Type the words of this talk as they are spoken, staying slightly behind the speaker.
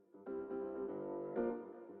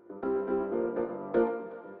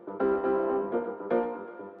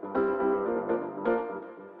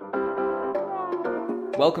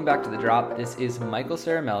Welcome back to The Drop. This is Michael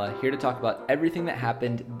Saramella here to talk about everything that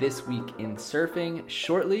happened this week in surfing.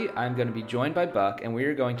 Shortly, I'm going to be joined by Buck, and we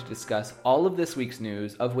are going to discuss all of this week's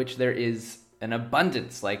news, of which there is an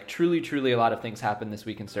abundance. Like, truly a lot of things happened this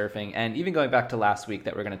week in surfing, and even going back to last week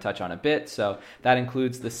that we're going to touch on a bit. So that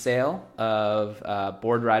includes the sale of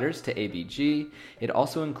Boardriders to ABG. It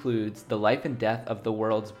also includes the life and death of the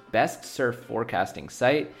world's best surf forecasting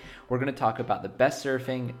site. We're going to talk about the best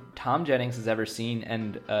surfing Tom Jennings has ever seen,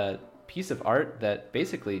 and a piece of art that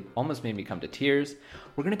basically almost made me come to tears.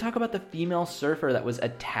 We're going to talk about the female surfer that was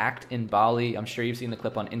attacked in Bali. I'm sure you've seen the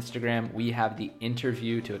clip on Instagram. We have the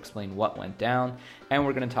interview to explain what went down. And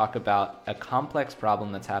we're going to talk about a complex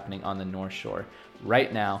problem that's happening on the North Shore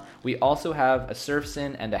right now. We also have a surf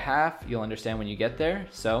sin and a half. You'll understand when you get there.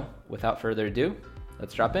 So without further ado,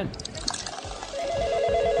 let's drop in.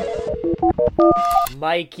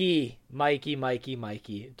 Mikey.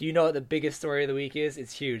 Do you know what the biggest story of the week is?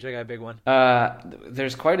 It's huge. I got a big one.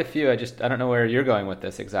 There's quite a few. I don't know where you're going with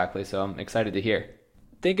this exactly, so I'm excited to hear.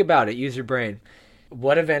 Think about it. Use your brain.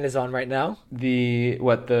 What event is on right now? The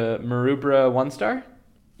Maroubra One Star?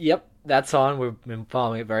 Yep, that's on. We've been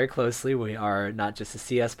following it very closely. We are not just a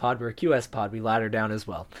CS pod, we're a QS pod. We ladder down as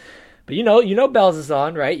well. But you know Bells is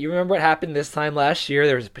on, right? You remember what happened this time last year?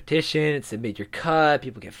 There was a petition. It said made your cut.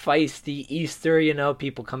 People get feisty. Easter,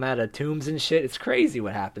 people come out of tombs and shit. It's crazy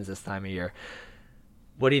what happens this time of year.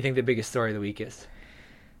 What do you think the biggest story of the week is?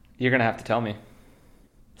 You're going to have to tell me.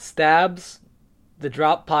 Stabs, the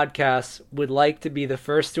Drop podcast, would like to be the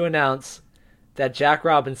first to announce that Jack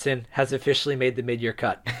Robinson has officially made the mid-year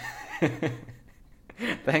cut.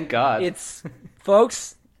 Thank God.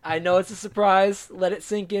 Folks, I know it's a surprise. Let it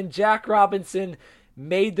sink in. Jack Robinson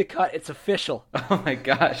made the cut. It's official. Oh my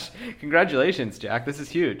gosh. Congratulations, Jack. This is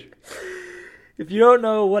huge. If you don't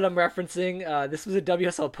know what I'm referencing, this was a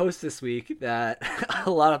WSL post this week that a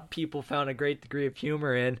lot of people found a great degree of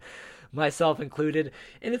humor in, myself included.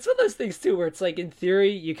 And it's one of those things, too, where it's like, in theory,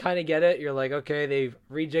 you kind of get it. You're like, okay, they've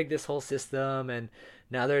rejigged this whole system, and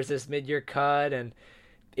now there's this mid-year cut, and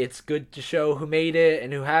it's good to show who made it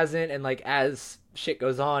and who hasn't. And, like, as shit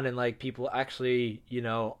goes on and, like, people actually,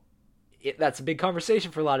 that's a big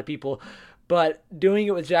conversation for a lot of people. But doing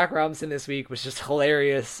it with Jack Robinson this week was just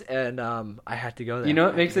hilarious, and I had to go there. You know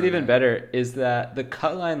what makes it even better is that the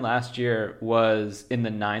cut line last year was in the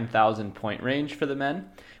 9,000 point range for the men,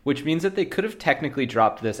 which means that they could have technically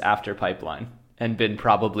dropped this after Pipeline and been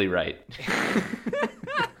probably right.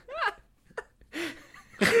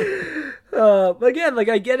 But again, like,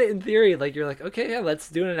 I get it in theory. Like, you're like, okay, yeah, let's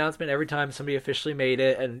do an announcement every time somebody officially made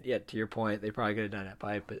it. And yeah, to your point, they probably could have done it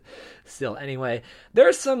by, but still. Anyway,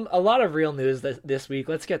 there's a lot of real news this week.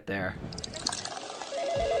 Let's get there.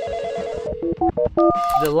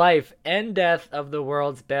 The life and death of the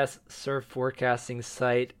world's best surf forecasting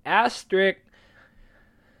site. Asterisk.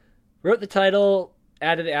 Wrote the title,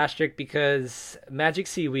 added the asterisk because magic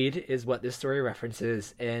seaweed is what this story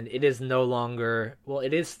references, and it is no longer, well,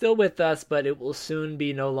 it is still with us, but it will soon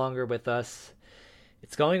be no longer with us.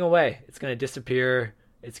 It's going away. It's going to disappear.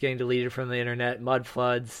 It's getting deleted from the internet. Mud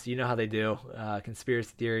floods, you know how they do.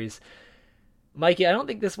 Conspiracy theories. Mikey, I don't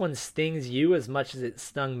think this one stings you as much as it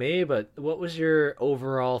stung me, but what was your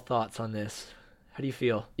overall thoughts on this? How do you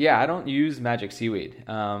feel? Yeah, I don't use magic seaweed.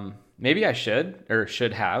 Maybe I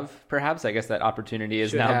should have, perhaps. I guess that opportunity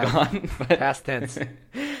is now gone. But past tense.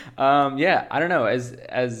 Yeah, I don't know.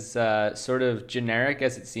 As sort of generic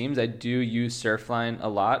as it seems, I do use Surfline a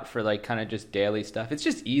lot for, like, kind of just daily stuff. It's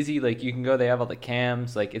just easy. Like, you can go, they have all the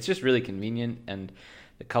cams. Like, it's just really convenient, and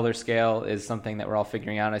the color scale is something that we're all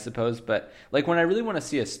figuring out, I suppose. But, like, when I really want to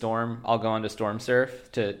see a storm, I'll go onto Storm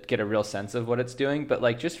Surf to get a real sense of what it's doing. But,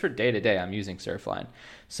 like, just for day-to-day, I'm using Surfline.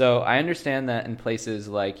 So I understand that in places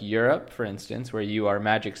like Europe, for instance, where you are,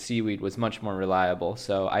 magic seaweed was much more reliable.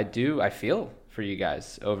 So I feel for you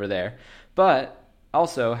guys over there. But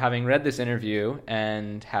also, having read this interview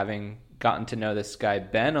and having gotten to know this guy,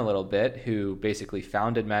 Ben, a little bit, who basically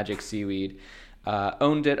founded Magic Seaweed,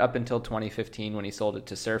 owned it up until 2015 when he sold it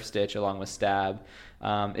to Surf Stitch along with Stab.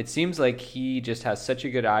 It seems like he just has such a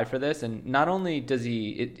good eye for this, and not only does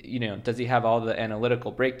he have all the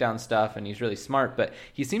analytical breakdown stuff, and he's really smart, but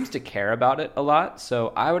he seems to care about it a lot.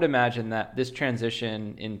 So I would imagine that this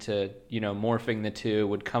transition into morphing the two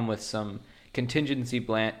would come with some contingency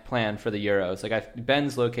plan for the Euros. Like,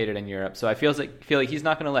 Ben's located in Europe, so I feel like he's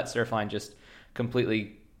not going to let Surfline just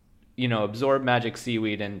completely absorb Magic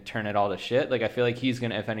Seaweed and turn it all to shit. Like, I feel like he's going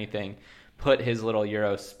to, if anything, put his little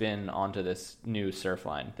Euro spin onto this new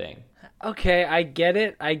Surfline thing. Okay, I get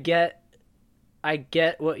it. I get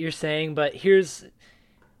what you're saying, but here's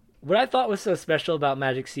what I thought was so special about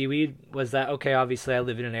magic seaweed was that, okay, obviously I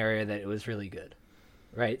live in an area that it was really good,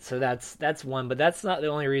 right? So that's one, but that's not the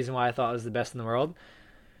only reason why I thought it was the best in the world.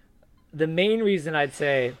 The main reason I'd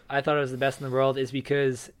say I thought it was the best in the world is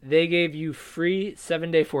because they gave you free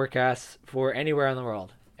 7 day forecasts for anywhere in the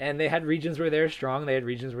world. And they had regions where they were strong, they had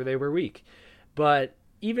regions where they were weak. But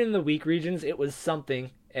even in the weak regions, it was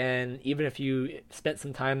something. And even if you spent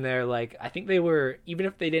some time there, like, I think they were, even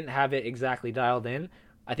if they didn't have it exactly dialed in,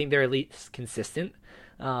 I think they're at least consistent.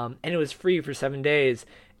 And it was free for 7 days.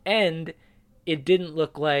 And it didn't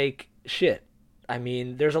look like shit. I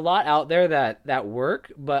mean, there's a lot out there that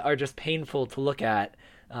work, but are just painful to look at.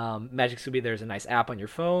 Magic Subi, there's a nice app on your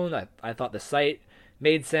phone. I thought the site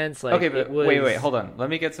made sense. Like, Okay, but it was... wait, hold on. Let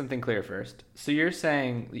me get something clear first. So you're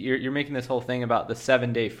saying you're making this whole thing about the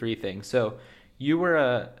 7 day free thing. So you were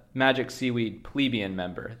a Magic Seaweed plebeian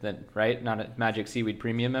member then, right? Not a Magic Seaweed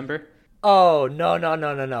premium member? Oh, no, no,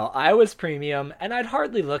 no, no, no. I was premium, and I'd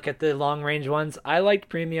hardly look at the long range ones. I liked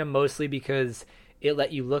premium mostly because it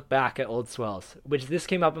let you look back at old swells, which this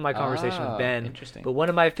came up in my conversation with Ah, Ben. interesting. But one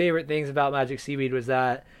of my favorite things about Magic Seaweed was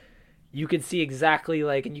that you could see exactly,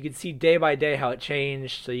 like, and you could see day by day how it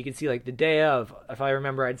changed. So you could see, like, the day of, if I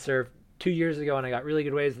remember, I'd served 2 years ago and I got really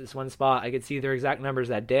good waves at this one spot. I could see their exact numbers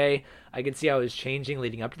that day. I could see how it was changing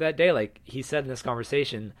leading up to that day. Like he said in this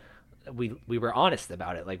conversation, we were honest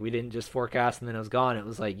about it. Like, we didn't just forecast and then it was gone. It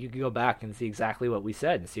was like you could go back and see exactly what we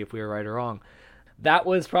said and see if we were right or wrong. That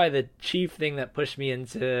was probably the chief thing that pushed me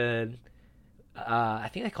into I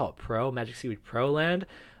think they call it Pro, Magic Seaweed Pro Land.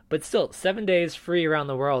 But still, 7 days free around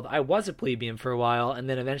the world. I was a plebeian for a while, and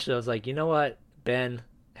then eventually I was like, you know what, Ben,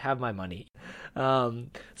 have my money. So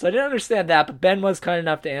I didn't understand that, but Ben was kind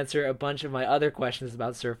enough to answer a bunch of my other questions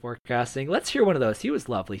about surf forecasting. Let's hear one of those. He was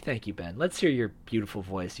lovely. Thank you, Ben. Let's hear your beautiful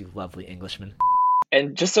voice, you lovely Englishman.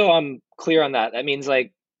 And just so I'm clear on that, that means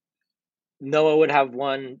like Noah would have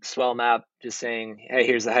one swell map just saying, hey,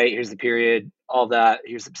 here's the height, here's the period, all that,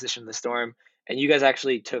 here's the position of the storm. And you guys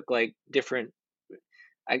actually took like different,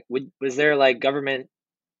 was there like government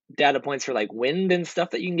data points for like wind and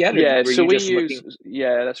stuff that you can get, or Yeah, were so you we just use, looking?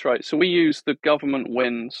 yeah, that's right. So we use the government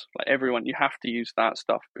winds, like everyone, you have to use that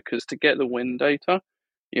stuff because to get the wind data,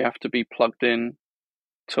 you have to be plugged in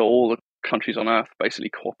to all the countries on Earth basically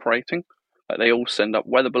cooperating. Like they all send up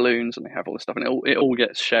weather balloons and they have all this stuff, and it all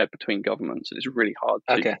gets shared between governments. And it's really hard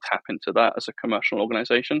to Okay. tap into that as a commercial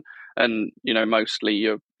organization. And you know, mostly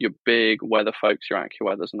your big weather folks, your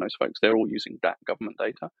AccuWeathers, and those folks, they're all using that government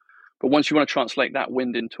data. But once you want to translate that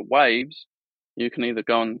wind into waves, you can either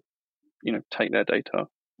go and take their data,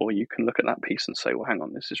 or you can look at that piece and say, well, hang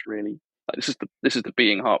on, this is really like, this is the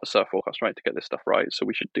beating heart of surf forecast, right? To get this stuff right, so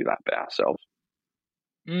we should do that bit ourselves.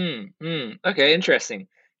 Okay, interesting.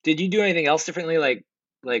 Did you do anything else differently? Like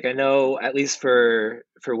I know at least for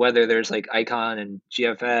weather, there's like Icon and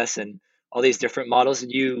GFS and all these different models.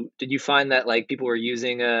 Did you find that like people were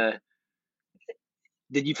using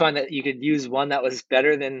did you find that you could use one that was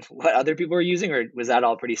better than what other people were using, or was that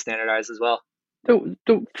all pretty standardized as well?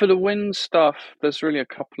 For the win stuff, there's really a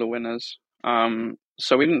couple of winners.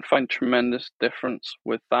 So we didn't find tremendous difference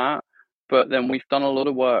with that, but then we've done a lot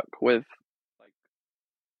of work with like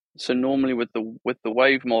so normally with the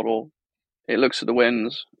wave model, it looks at the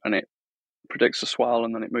winds and it predicts the swell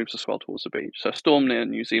and then it moves the swell towards the beach. So a storm near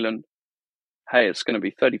New Zealand, hey, it's going to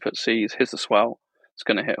be 30-foot seas. Here's the swell. It's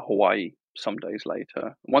going to hit Hawaii some days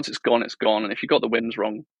later. Once it's gone, it's gone. And if you got the winds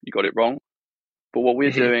wrong, you got it wrong. But what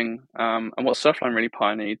we're Hmm. doing, and what Surfline really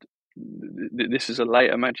pioneered, this is a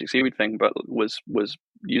later Magic Seaweed thing, but was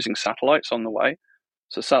using satellites on the way.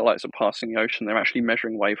 So satellites are passing the ocean; they're actually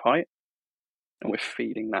measuring wave height, and we're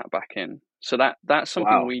feeding that back in. So that's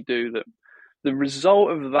something Wow. we do. That the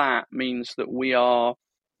result of that means that we are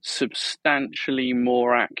substantially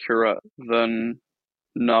more accurate than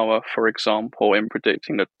NOAA, for example, in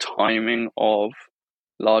predicting the timing of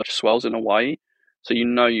large swells in Hawaii. So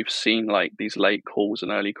you've seen like these late calls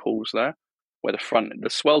and early calls there, where the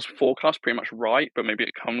swells forecast pretty much right, but maybe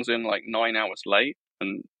it comes in like 9 hours late,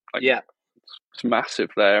 and like Yeah. it's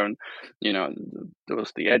massive there. And there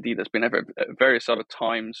was the eddy. There's been various other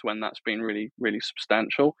times when that's been really really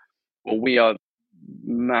substantial. Well, we are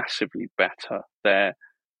massively better there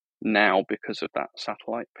now because of that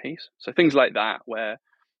satellite piece. So things like that, where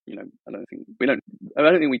I don't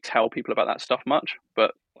think we tell people about that stuff much,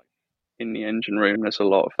 but like in the engine room, there's a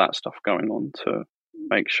lot of that stuff going on to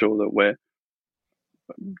make sure that we're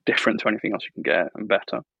different to anything else you can get and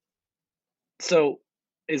better. So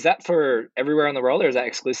is that for everywhere in the world, or is that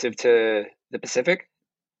exclusive to the Pacific?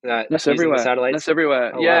 That That's using the everywhere. That's satellites?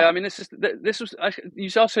 everywhere. Oh Yeah, wow. I mean, this was. You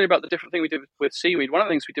asked me about the different thing we did with seaweed. One of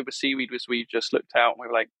the things we did with seaweed was we just looked out and we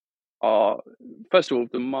were like, are, first of all,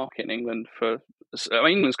 the market in England for, I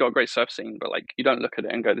mean, England's got a great surf scene, but like you don't look at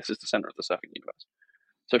it and go, this is the center of the surfing universe.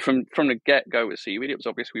 So from the get go with seaweed, it was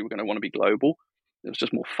obvious we were going to want to be global. It was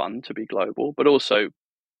just more fun to be global, but also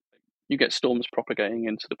you get storms propagating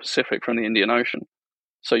into the Pacific from the Indian Ocean.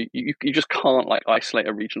 So you just can't like isolate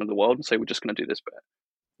a region of the world and say we're just going to do this bit.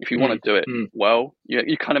 If you want to do it well,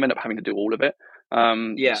 you kind of end up having to do all of it.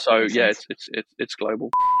 So yeah, it's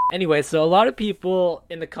global. Anyway, so a lot of people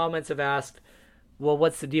in the comments have asked, well,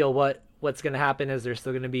 what's the deal? What's going to happen? Is there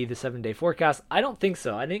still going to be the 7-day forecast? I don't think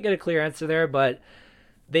so. I didn't get a clear answer there, but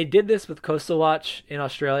they did this with Coastal Watch in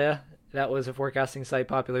Australia. That was a forecasting site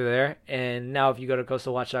popular there. And now if you go to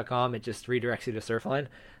coastalwatch.com, it just redirects you to Surfline.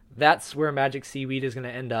 That's where Magic Seaweed is going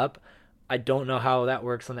to end up. I don't know how that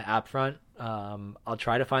works on the app front. I'll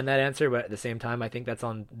try to find that answer, but at the same time, I think that's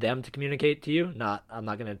on them to communicate to you. I'm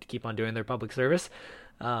not going to keep on doing their public service.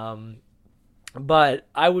 But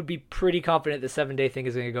I would be pretty confident the 7-day thing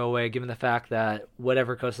is going to go away, given the fact that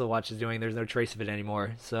whatever Coastal Watch is doing, there's no trace of it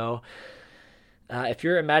anymore. So if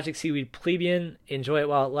you're a Magic Seaweed plebeian, enjoy it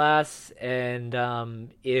while it lasts. And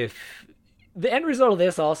if the end result of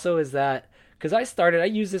this also is that, because I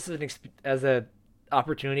use this as a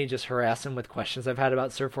opportunity, just harass him with questions I've had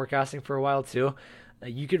about surf forecasting for a while too.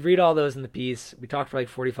 You could read all those in the piece. We talked for like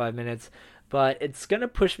 45 minutes, but it's going to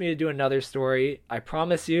push me to do another story. I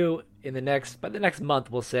promise you by the next month,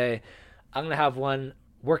 we'll say, I'm going to have one.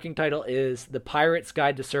 Working title is The Pirate's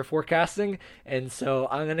Guide to Surf Forecasting. And so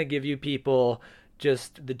I'm going to give you people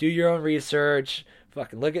just the do your own research,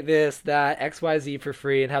 fucking look at this, that, XYZ for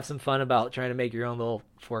free, and have some fun about trying to make your own little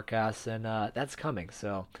forecasts. And that's coming.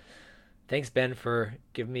 So thanks, Ben, for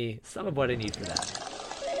giving me some of what I need for that.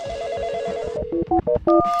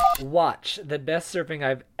 Watch the best surfing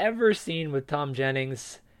I've ever seen with Tom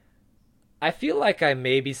Jennings. I feel like I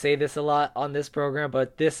maybe say this a lot on this program,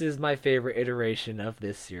 but this is my favorite iteration of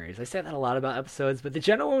this series. I say that a lot about episodes, but the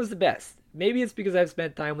Jeno one was the best. Maybe it's because I've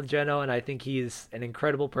spent time with Jeno and I think he's an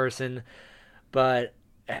incredible person, but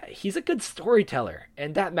he's a good storyteller,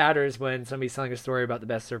 and that matters when somebody's telling a story about the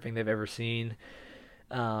best surfing they've ever seen.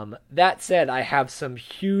 That said, I have some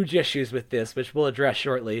huge issues with this, which we'll address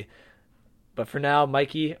shortly. But for now,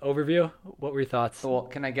 Mikey, overview. What were your thoughts? Well,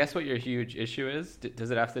 can I guess what your huge issue is?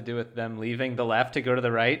 Does it have to do with them leaving the left to go to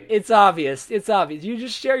the right? It's obvious. You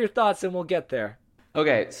just share your thoughts and we'll get there.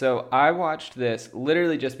 Okay, so I watched this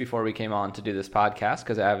literally just before we came on to do this podcast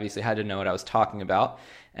because I obviously had to know what I was talking about.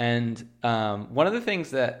 And one of the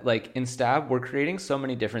things that, like, in Stab, we're creating so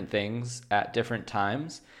many different things at different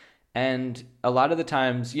times. And a lot of the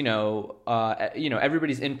times,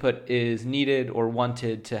 everybody's input is needed or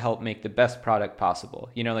wanted to help make the best product possible.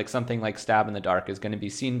 Like something like Stab in the Dark is going to be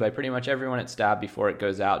seen by pretty much everyone at Stab before it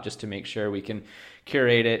goes out, just to make sure we can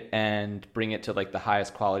curate it and bring it to like the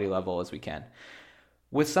highest quality level as we can.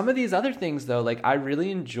 With some of these other things, though, like I really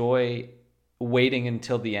enjoy waiting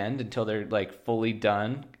until the end, until they're like fully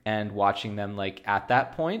done and watching them like at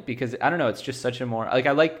that point, because I don't know, it's just such a more like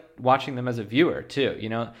I like watching them as a viewer too.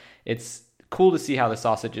 It's cool to see how the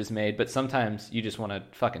sausage is made, but sometimes you just want to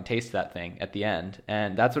fucking taste that thing at the end,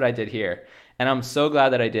 and that's what I did here. And I'm so glad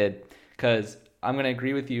that I did, because I'm going to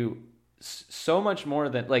agree with you so much more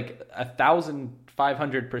than like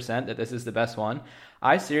 1,500% that this is the best one.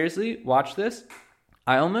 I seriously watched this.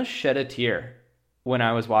 I almost shed a tear when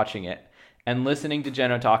I was watching it and listening to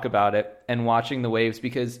Jeno talk about it and watching the waves,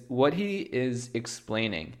 because what he is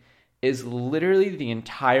explaining is literally the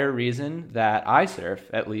entire reason that I surf,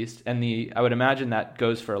 at least, and I would imagine that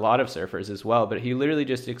goes for a lot of surfers as well, but he literally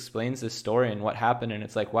just explains this story and what happened, and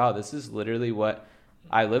it's like, wow, this is literally what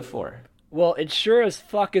I live for. Well, it sure as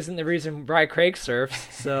fuck isn't the reason Bry Craig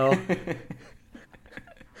surfs, so...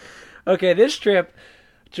 Okay, this trip,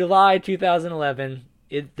 July 2011,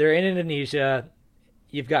 they're in Indonesia.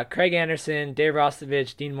 You've got Craig Anderson, Dave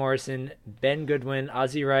Rostovich, Dean Morrison, Ben Goodwin,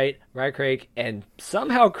 Ozzie Wright, Rye Craig, and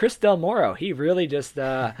somehow Chris Del Moro. He really just,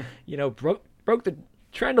 broke the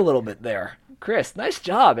trend a little bit there. Chris, nice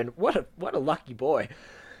job, and what a lucky boy.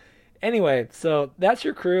 Anyway, so that's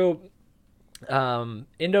your crew.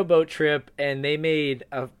 Indo boat trip, and they made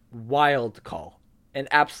a wild call. And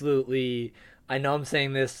absolutely, I know I'm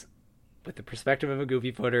saying this with the perspective of a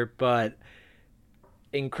goofy footer, but...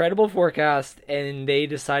 incredible forecast, and they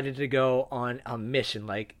decided to go on a mission.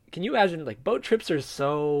 Like, can you imagine, like, boat trips are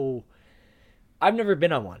so... I've never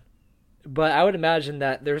been on one, but I would imagine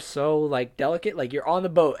that they're so, like, delicate. Like, you're on the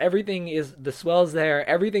boat, everything is, the swell's there,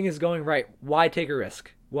 everything is going right. Why take a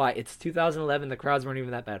risk? Why? It's 2011, the crowds weren't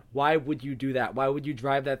even that bad. Why would you do that? Why would you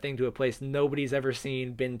drive that thing to a place nobody's ever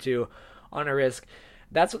been to on a risk?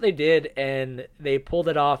 that's what they did, and they pulled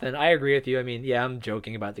it off. And I agree with you. I mean, yeah, I'm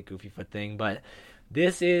joking about the goofy foot thing, but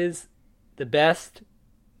this is the best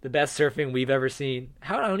surfing we've ever seen.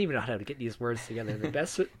 I don't even know how to get these words together. The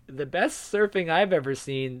best surfing I've ever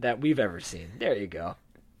seen that we've ever seen. There you go.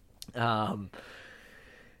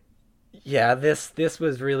 Yeah, this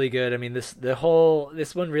was really good. I mean, this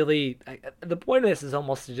one really. The point of this is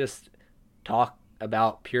almost to just talk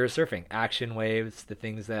about pure surfing, action waves, the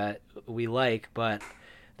things that we like, but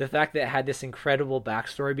the fact that it had this incredible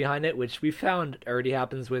backstory behind it, which we found already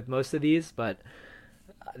happens with most of these, but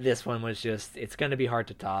this one was just, it's going to be hard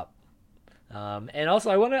to top. And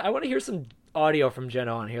also, I want to hear some audio from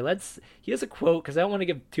Jeno on here. He has a quote, because I don't want to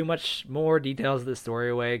give too much more details of the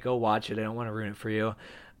story away. Go watch it. I don't want to ruin it for you.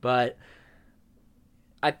 But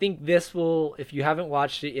I think this will, if you haven't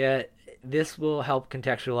watched it yet, this will help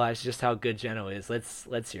contextualize just how good Jeno is.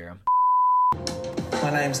 Let's hear him.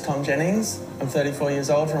 My name's Tom Jennings. I'm 34 years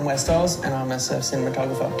old from West Oz, and I'm a surf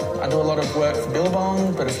cinematographer. I do a lot of work for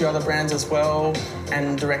Billabong, but a few other brands as well,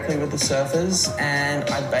 and directly with the surfers. And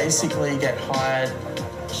I basically get hired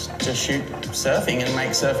to shoot surfing and make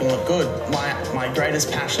surfing look good. My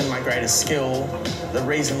greatest passion, my greatest skill, the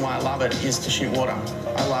reason why I love it is to shoot water.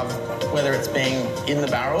 I love whether it's being in the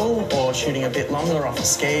barrel or shooting a bit longer off a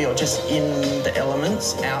ski or just in the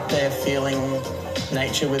elements, out there feeling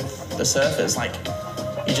nature with the surfers. Like,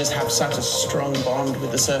 you just have such a strong bond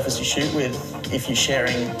with the surfers you shoot with if you're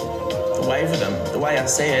sharing the wave with them. The way I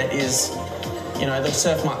see it is, you know, the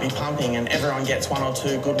surf might be pumping and everyone gets one or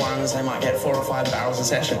two good ones. They might get 4 or 5 barrels a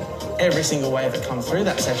session. Every single wave that comes through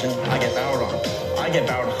that session, I get barreled on. I get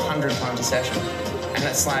barreled 100 times a session. And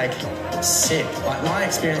it's like sick. Like, my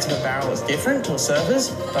experience of a barrel is different to a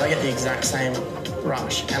surfer's, but I get the exact same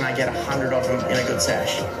rush and I get 100 of them in a good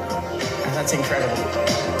sesh. And that's incredible.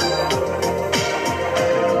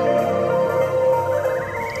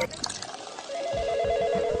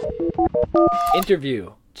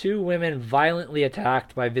 Interview. 2 women violently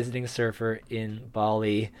attacked by visiting surfer in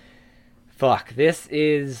Bali. Fuck, this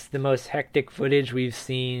is the most hectic footage we've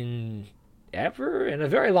seen ever, in a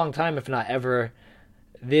very long time, if not ever.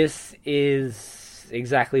 This is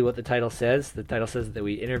exactly what the title says. The title says that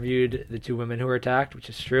we interviewed the 2 women who were attacked, which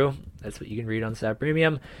is true. That's what you can read on Sat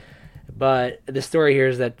Premium. But the story here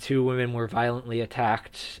is that 2 women were violently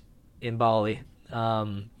attacked in Bali.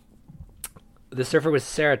 The surfer was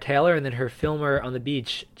Sarah Taylor, and then her filmer on the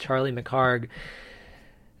beach, Charlie McHarg.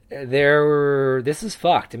 This is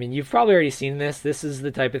fucked. I mean, you've probably already seen this. This is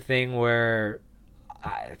the type of thing where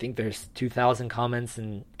I think there's 2,000 comments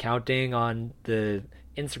and counting on the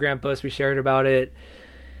Instagram post we shared about it.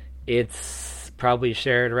 It's probably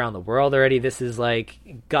shared around the world already. This is like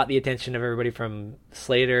got the attention of everybody from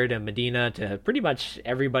Slater to Medina to pretty much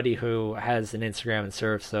everybody who has an Instagram and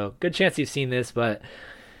surf. So good chance you've seen this, but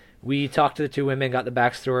we talked to the 2 women, got the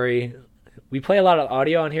backstory. We play a lot of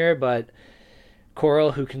audio on here, but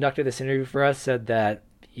Coral, who conducted this interview for us, said that,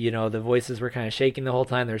 you know, the voices were kind of shaking the whole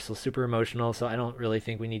time. They're still super emotional, so I don't really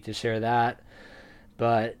think we need to share that.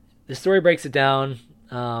 But the story breaks it down,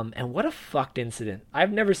 and what a fucked incident.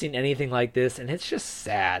 I've never seen anything like this, and it's just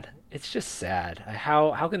sad. It's just sad.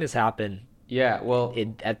 How can this happen? Yeah, well,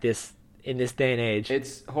 in this day and age?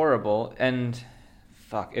 It's horrible, and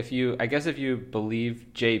fuck, if you believe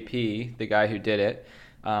JP, the guy who did it,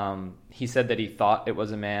 he said that he thought it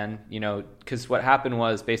was a man, you know, because what happened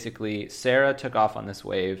was basically Sarah took off on this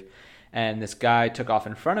wave and this guy took off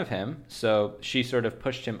in front of him. So she sort of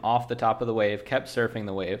pushed him off the top of the wave, kept surfing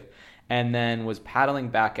the wave, and then was paddling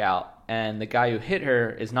back out. And the guy who hit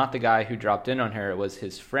her is not the guy who dropped in on her. It was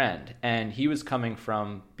his friend. And he was coming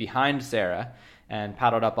from behind Sarah and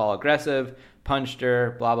paddled up all aggressive, punched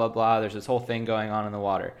her, blah, blah, blah. There's this whole thing going on in the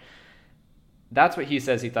water. That's what he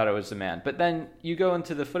says. He thought it was a man. But then you go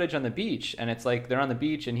into the footage on the beach, and it's like they're on the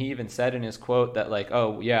beach, and he even said in his quote that, like,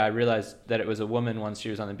 oh, yeah, I realized that it was a woman once she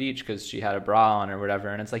was on the beach because she had a bra on or whatever.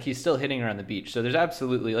 And it's like he's still hitting her on the beach. So there's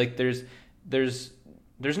absolutely, like, there's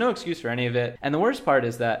no excuse for any of it. And the worst part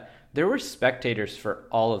is that there were spectators for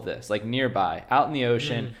all of this, like nearby, out in the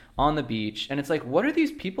ocean, on the beach. And it's like, what are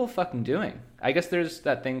these people fucking doing? I guess there's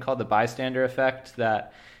that thing called the bystander effect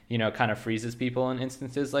that, you know, kind of freezes people in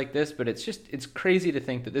instances like this. But it's crazy to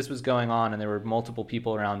think that this was going on and there were multiple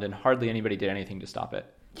people around and hardly anybody did anything to stop it.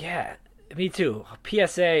 Yeah, me too.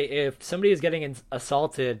 PSA, if somebody is getting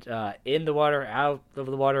assaulted in the water, out of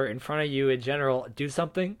the water, in front of you in general, do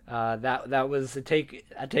something. That was a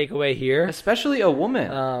takeaway here. Especially a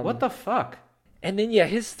woman. What the fuck? And then, yeah,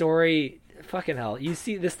 his story, fucking hell. You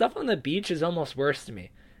see, the stuff on the beach is almost worse to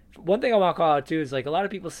me. One thing I want to call out, too, is, like, a lot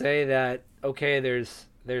of people say that, okay, there's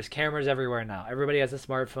there's cameras everywhere now. Everybody has a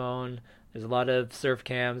smartphone. There's a lot of surf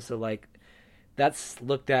cams, so like that's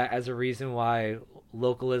looked at as a reason why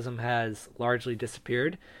localism has largely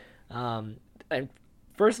disappeared. And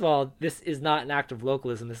first of all, this is not an act of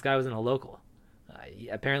localism. This guy wasn't a local.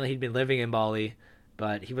 Apparently, he'd been living in Bali,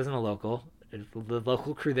 but he wasn't a local. The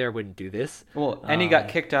local crew there wouldn't do this. Well, and he got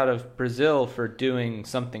kicked out of Brazil for doing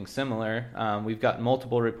something similar. We've got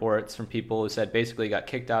multiple reports from people who said basically got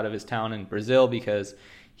kicked out of his town in Brazil because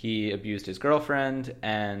he abused his girlfriend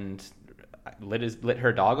and lit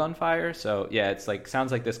her dog on fire. So yeah, it's like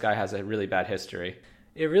sounds like this guy has a really bad history.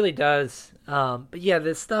 It really does. But yeah,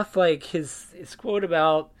 this stuff like his quote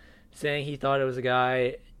about saying he thought it was a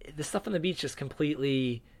guy, the stuff on the beach just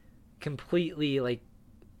completely like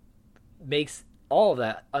makes all of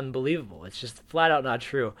that unbelievable. It's just flat out not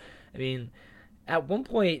true. I mean, at one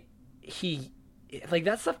point he like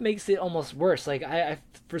that stuff makes it almost worse. Like I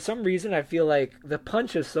for some reason I feel like the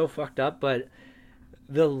punch is so fucked up, but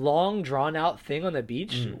the long drawn out thing on the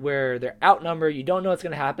beach where they're outnumbered, you don't know what's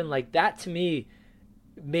going to happen, like that to me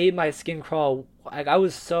made my skin crawl. Like it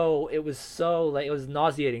was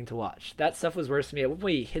nauseating to watch. That stuff was worse to me. At one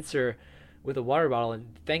point he hits her with a water bottle,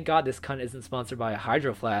 and thank God this cunt isn't sponsored by a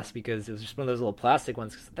Hydro Flask because it was just one of those little plastic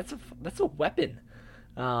ones. That's a weapon.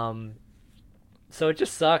 So it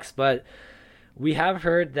just sucks, but we have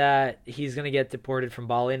heard that he's going to get deported from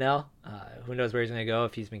Bali now. Who knows where he's going to go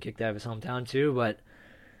if he's been kicked out of his hometown too, but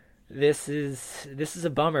this is a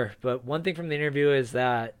bummer. But one thing from the interview is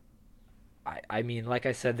that I mean, like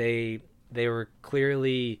I said, they were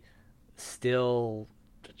clearly still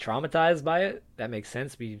traumatized by it. That makes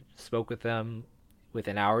sense. We spoke with them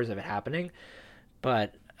within hours of it happening,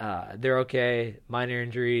 but they're okay, minor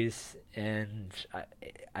injuries, and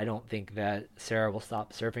I don't think that Sarah will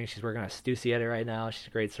stop surfing. She's working on a Stussy edit right now. She's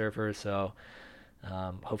a great surfer, so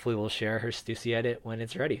hopefully we'll share her Stussy edit when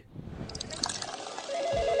it's ready.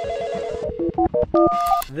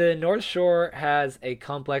 The North Shore has a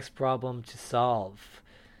complex problem to solve.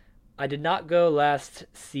 I did not go last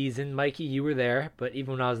season. Mikey, you were there, but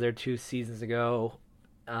even when I was there 2 seasons ago,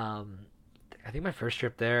 I think my first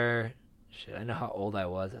trip there, I know how old I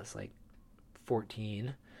was. I was like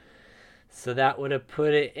 14. So that would have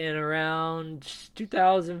put it in around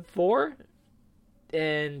 2004.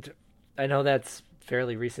 And I know that's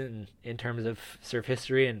fairly recent in terms of surf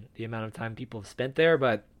history and the amount of time people have spent there,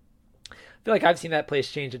 but I feel like I've seen that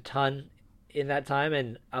place change a ton in that time,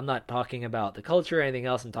 and I'm not talking about the culture or anything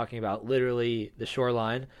else. I'm talking about literally the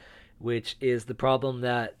shoreline, which is the problem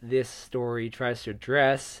that this story tries to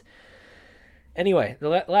address. Anyway, the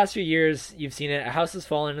last few years, you've seen it. A house has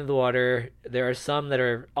fallen into the water. There are some that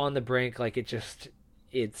are on the brink. Like I think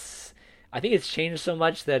it's changed so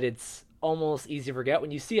much that it's almost easy to forget.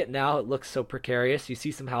 When you see it now, it looks so precarious. You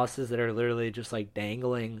see some houses that are literally just like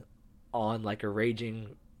dangling on like a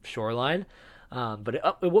raging shoreline. But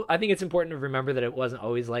I think it's important to remember that it wasn't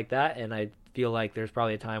always like that, and I feel like there's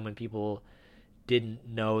probably a time when people didn't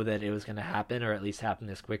know that it was going to happen, or at least happen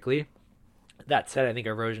this quickly. That said, I think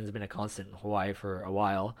erosion has been a constant in Hawaii for a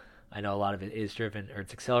while. I know a lot of it is driven, or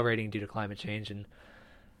it's accelerating due to climate change and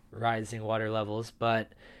rising water levels.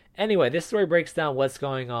 But anyway, this story breaks down what's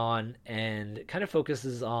going on and kind of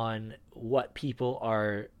focuses on what people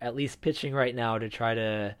are at least pitching right now to try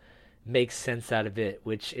to make sense out of it,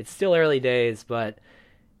 which it's still early days, but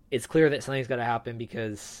it's clear that something's got to happen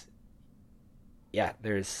because, yeah,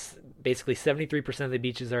 there's basically 73% of the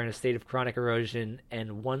beaches are in a state of chronic erosion,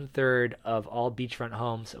 and 1/3 of all beachfront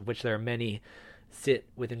homes, of which there are many, sit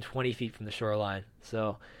within 20 feet from the shoreline.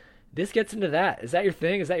 So this gets into that. Is that your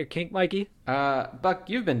thing? Is that your kink, Mikey? Buck,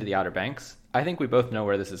 you've been to the Outer Banks. I think we both know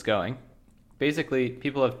where this is going. Basically,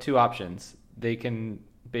 people have two options. They can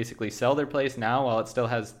basically sell their place now while it still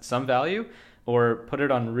has some value, or put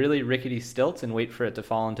it on really rickety stilts and wait for it to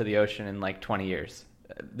fall into the ocean in like 20 years.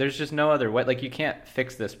 There's just no other way. Like, you can't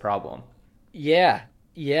fix this problem. Yeah.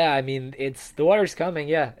 I mean, the water's coming.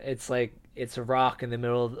 Yeah, it's like it's a rock in the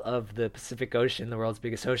middle of the Pacific Ocean, the world's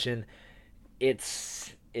biggest ocean.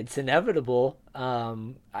 It's inevitable.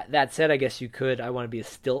 That said, I guess you could. I want to be a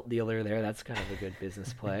stilt dealer there. That's kind of a good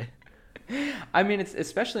business play. I mean, it's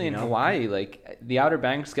especially in Hawaii. Like, the Outer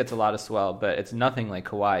Banks gets a lot of swell, but it's nothing like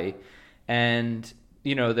Hawaii. And,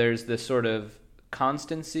 there's this sort of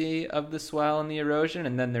constancy of the swell and the erosion,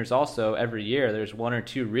 and then there's also every year there's one or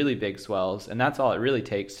two really big swells, and that's all it really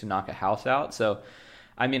takes to knock a house out. So,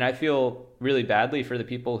 I mean, I feel really badly for the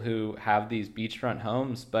people who have these beachfront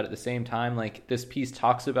homes, but at the same time, like, this piece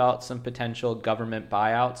talks about some potential government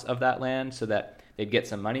buyouts of that land so that they'd get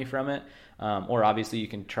some money from it. Or obviously you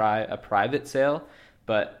can try a private sale,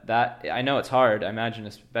 but that, I know it's hard. I imagine,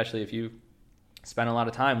 especially if you spent a lot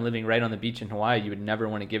of time living right on the beach in Hawaii, you would never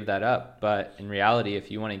want to give that up. But in reality, if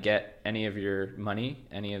you want to get any of your money,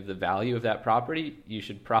 any of the value of that property, you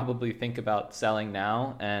should probably think about selling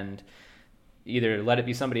now and either let it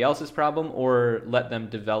be somebody else's problem or let them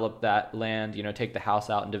develop that land, take the house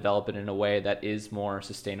out and develop it in a way that is more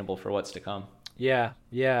sustainable for what's to come. Yeah.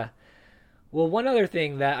 Well, one other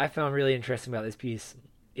thing that I found really interesting about this piece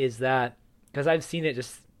is that, because I've seen it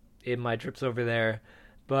just in my trips over there,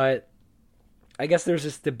 but I guess there's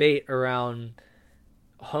this debate around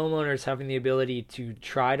homeowners having the ability to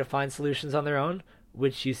try to find solutions on their own,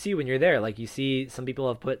 which you see when you're there. Like, you see some people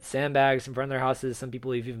have put sandbags in front of their houses. Some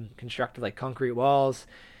people have even constructed like concrete walls.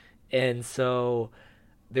 And so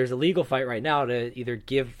there's a legal fight right now to either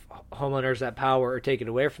give homeowners that power or take it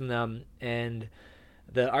away from them. And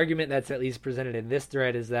the argument that's at least presented in this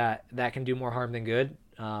thread is that can do more harm than good.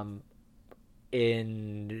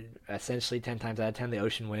 In essentially 10 times out of 10, the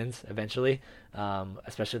ocean wins eventually,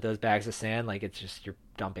 especially with those bags of sand. Like, it's just, you're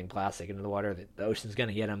dumping plastic into the water. The ocean's going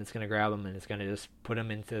to get them. It's going to grab them, and it's going to just put them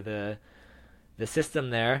into the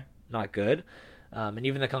system there. Not good. And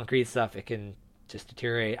even the concrete stuff, it can just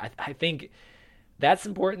deteriorate. I think that's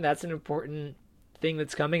important. That's an important thing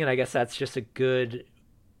that's coming, and I guess that's just a good...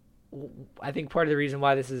 I think part of the reason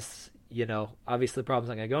why this is, obviously the problem's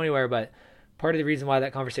not going to go anywhere, but part of the reason why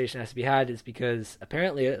that conversation has to be had is because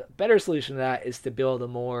apparently a better solution to that is to build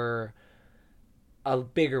a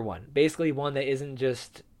bigger one. Basically one that isn't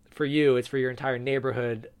just for you, it's for your entire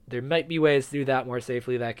neighborhood. There might be ways to do that more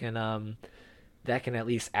safely that can at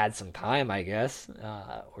least add some time, I guess,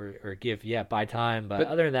 or give, buy time. But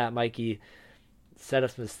other than that, Mikey, set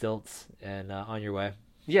up some stilts and on your way.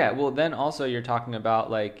 Yeah, well, then also you're talking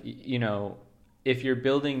about, like, if you're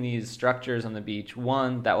building these structures on the beach,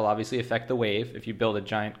 one, that will obviously affect the wave if you build a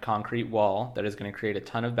giant concrete wall that is going to create a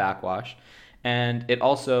ton of backwash. And it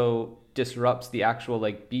also disrupts the actual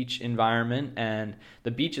beach environment, and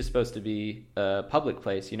the beach is supposed to be a public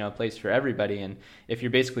place, a place for everybody. And if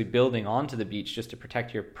you're basically building onto the beach just to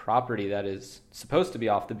protect your property that is supposed to be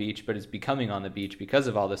off the beach but is becoming on the beach because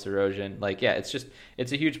of all this erosion,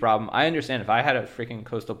 it's a huge problem. I understand if I had a freaking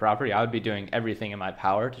coastal property, I would be doing everything in my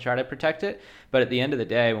power to try to protect it. But at the end of the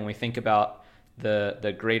day, when we think about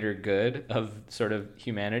the greater good of sort of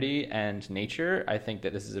humanity and nature, I think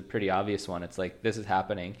that this is a pretty obvious one. It's like, this is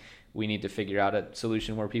happening. We need to figure out a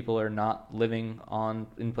solution where people are not living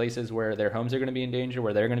in places where their homes are going to be in danger,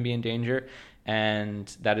 where they're going to be in danger, and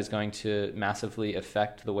that is going to massively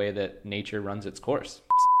affect the way that nature runs its course.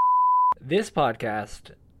 This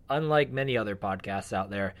podcast, unlike many other podcasts out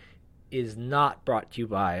there, is not brought to you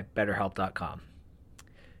by BetterHelp.com.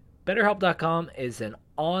 BetterHelp.com is an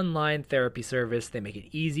online therapy service. They make it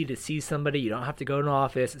easy to see somebody. You don't have to go to an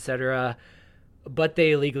office, etc. But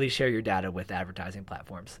they illegally share your data with advertising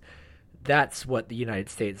platforms. That's what the United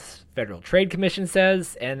States Federal Trade Commission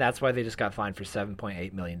says, and that's why they just got fined for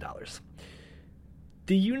 $7.8 million.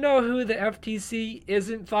 Do you know who the FTC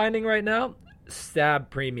isn't fining right now?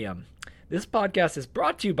 Stab Premium. This podcast is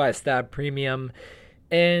brought to you by Stab Premium.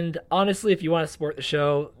 And honestly, if you want to support the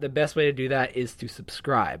show, the best way to do that is to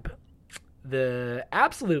subscribe. The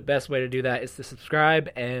absolute best way to do that is to subscribe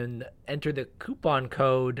and enter the coupon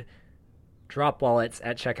code Drop Wallets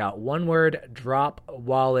at checkout. One word, Drop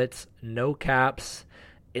Wallets, no caps.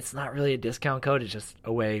 It's not really a discount code. It's just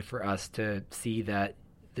a way for us to see that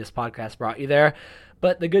this podcast brought you there.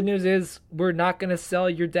 But the good news is we're not going to sell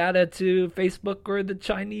your data to Facebook or the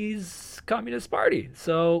Chinese Communist Party.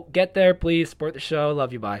 So get there, please. Support the show.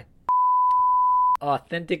 Love you. Bye.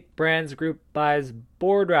 Authentic Brands Group buys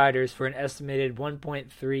Boardriders for an estimated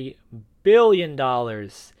 $1.3 billion.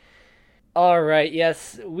 All right,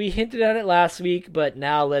 yes, we hinted at it last week, but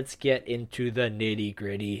now let's get into the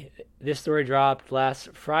nitty-gritty. This story dropped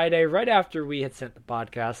last Friday, right after we had sent the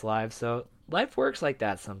podcast live, so life works like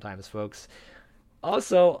that sometimes, folks.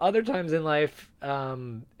 Also, other times in life,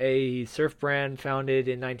 a surf brand founded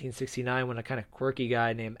in 1969 when a kind of quirky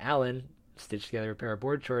guy named Alan stitched together a pair of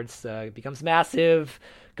board shorts becomes massive,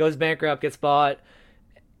 goes bankrupt, gets bought,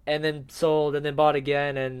 and then sold, and then bought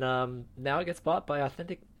again, and now it gets bought by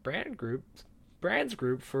Authentic Brands Group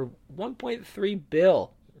for $1.3 billion.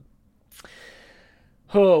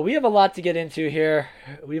 Oh, we have a lot to get into here.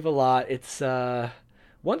 We have a lot. It's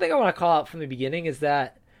one thing I want to call out from the beginning is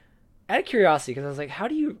that, out of curiosity, because I was like, how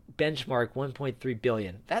do you benchmark 1.3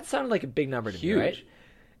 billion? That sounded like a big number to me, right?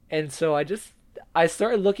 And so I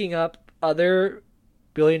started looking up other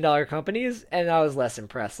billion-dollar companies, and I was less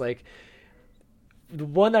impressed. Like, the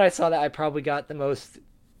one that I saw that I probably got the most,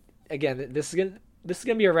 again, this is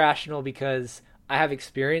gonna be irrational because I have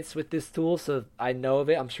experience with this tool, so I know of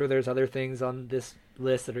it. I'm sure there's other things on this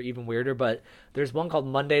lists that are even weirder, but there's one called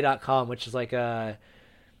Monday.com, which is like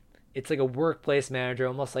it's like a workplace manager,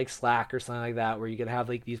 almost like Slack or something like that, where you can have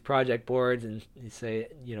like these project boards and you say,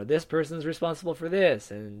 this person's responsible for this,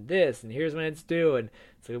 and here's when it's due. And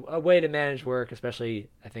it's a way to manage work, especially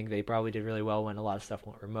I think they probably did really well when a lot of stuff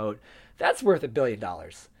went remote. That's worth $1 billion.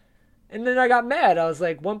 And then I got mad. I was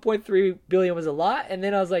like, 1.3 billion was a lot. And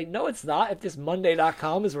then I was like, no, it's not. If this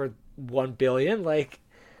Monday.com is worth 1 billion, like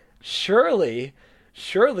surely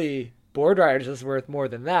Boardriders is worth more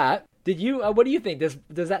than that. Did you? What do you think? Does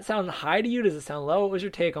that sound high to you? Does it sound low? What was your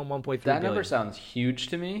take on 1.3 billion? That number sounds huge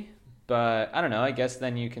to me, but I don't know. I guess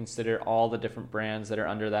then you consider all the different brands that are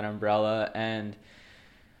under that umbrella, and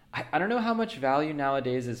I don't know how much value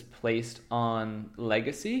nowadays is placed on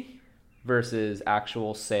legacy versus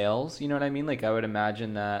actual sales. You know what I mean? Like I would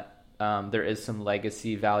imagine that there is some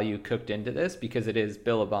legacy value cooked into this because it is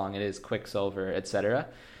Billabong, it is Quicksilver, etc.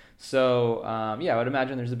 So, I would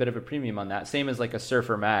imagine there's a bit of a premium on that. Same as like a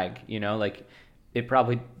surfer mag, like it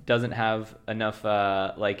probably doesn't have enough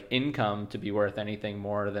like income to be worth anything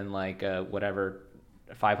more than like whatever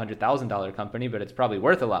 $500,000 company, but it's probably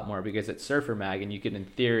worth a lot more because it's surfer mag, and you could in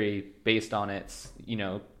theory, based on its,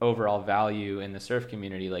 overall value in the surf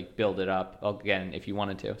community, like build it up again if you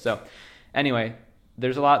wanted to. So anyway,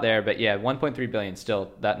 there's a lot there, but yeah, 1.3 billion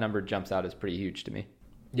still, that number jumps out as pretty huge to me.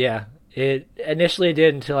 Yeah. It initially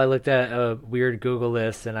did until I looked at a weird Google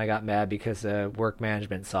list and I got mad because work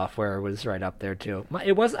management software was right up there too.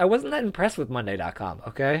 I wasn't that impressed with Monday.com,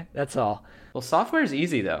 okay? That's all. Well, software is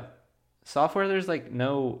easy though. Software, there's like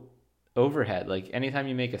no overhead. Like anytime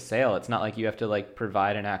you make a sale, it's not like you have to like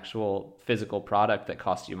provide an actual physical product that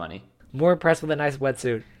costs you money. More impressed with a nice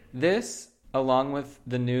wetsuit. This, along with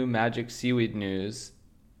the new Magic Seaweed news,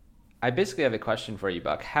 I basically have a question for you,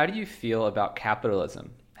 Buck. How do you feel about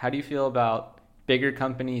capitalism? How do you feel about bigger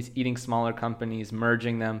companies eating smaller companies,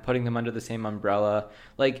 merging them, putting them under the same umbrella?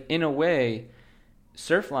 Like, in a way,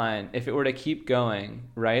 Surfline, if it were to keep going,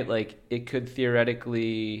 right, like it could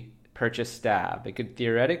theoretically purchase Stab. It could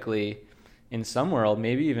theoretically, in some world,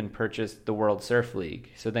 maybe even purchase the World Surf League.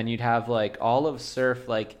 So then you'd have like all of surf,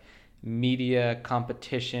 like media,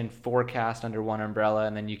 competition, forecast under one umbrella,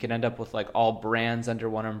 and then you could end up with like all brands under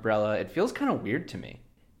one umbrella. It feels kind of weird to me.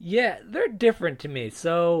 Yeah, they're different to me.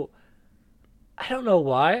 So I don't know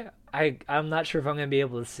why. I'm not sure if I'm going to be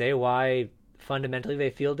able to say why fundamentally they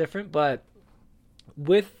feel different, but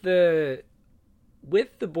with the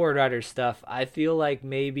Boardriders stuff, I feel like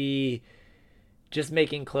maybe just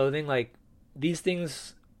making clothing, like these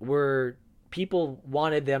things were, people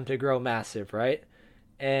wanted them to grow massive, right?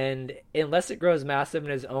 And unless it grows massive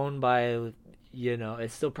and is owned by,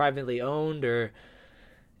 it's still privately owned or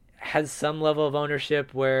has some level of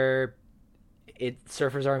ownership where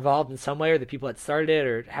surfers are involved in some way, or the people that started it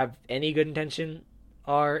or have any good intention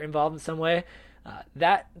are involved in some way.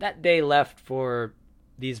 That day left for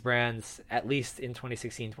these brands, at least in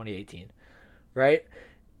 2016, 2018, right?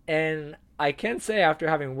 And I can say, after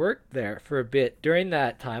having worked there for a bit during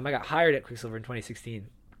that time, I got hired at Quicksilver in 2016.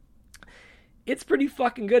 It's pretty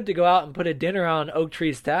fucking good to go out and put a dinner on Oak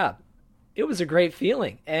Tree's tab. It was a great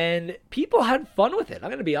feeling, and people had fun with it. I'm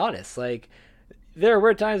going to be honest. Like, there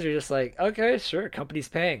were times where you're just like, okay, sure, company's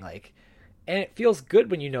paying. Like, and it feels good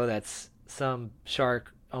when you know that's some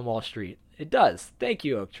shark on Wall Street. It does. Thank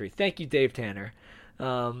you, Oak Tree. Thank you, Dave Tanner.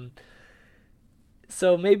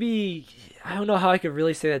 So maybe, I don't know how I could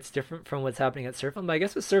really say that's different from what's happening at Surfline, but I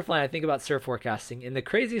guess with Surfline, I think about surf forecasting. And the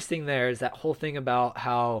craziest thing there is that whole thing about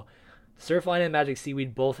how Surfline and Magic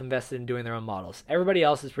Seaweed both invested in doing their own models. Everybody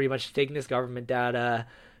else is pretty much taking this government data,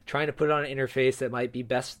 trying to put it on an interface that might be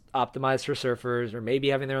best optimized for surfers, or maybe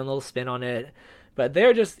having their own little spin on it. But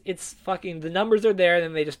they're just, it's fucking, the numbers are there,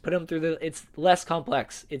 then they just put them through it's less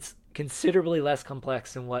complex. It's considerably less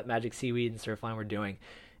complex than what Magic Seaweed and Surfline were doing.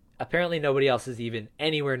 Apparently nobody else is even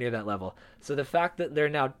anywhere near that level. So the fact that they're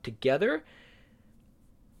now together,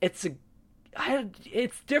 it's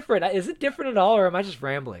different. Is it different at all, or am I just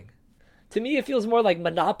rambling? To me, it feels more like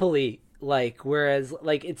Monopoly, whereas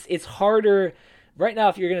it's harder right now.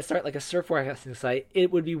 If you're going to start like a surf forecasting site,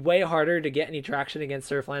 it would be way harder to get any traction against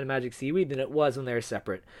Surfline and Magic Seaweed than it was when they were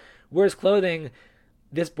separate. Whereas clothing,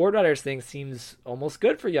 this Boardriders thing seems almost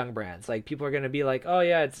good for young brands. Like, people are going to be like, oh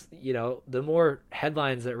yeah, it's, the more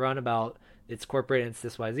headlines that run about it's corporate and it's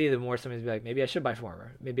this YZ, the more somebody's be like, maybe I should buy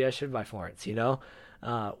Former, maybe I should buy Florence,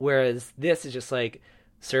 whereas this is just like,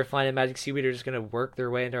 Surfline and Magic Seaweed are just going to work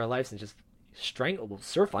their way into our lives and just strangle.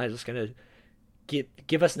 Surfline is just going to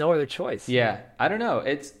give us no other choice. Yeah, I don't know.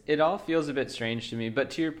 It all feels a bit strange to me, but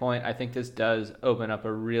to your point, I think this does open up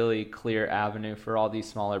a really clear avenue for all these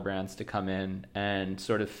smaller brands to come in and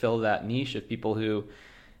sort of fill that niche of people who,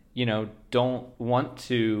 don't want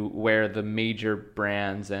to wear the major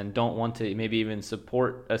brands and don't want to maybe even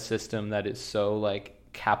support a system that is so like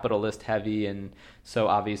capitalist heavy and so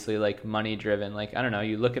obviously like money driven. Like, I don't know,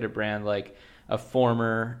 you look at a brand like a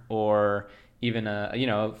Former or even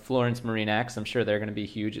Florence Marine X. I'm sure they're going to be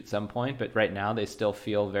huge at some point, but right now they still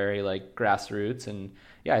feel very like grassroots. And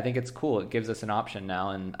yeah, I think it's cool. It gives us an option now.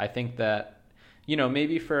 And I think that,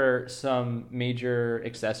 maybe for some major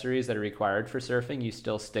accessories that are required for surfing, you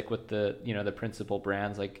still stick with the, the principal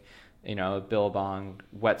brands like, a Billabong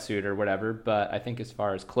wetsuit or whatever. But I think as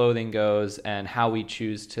far as clothing goes and how we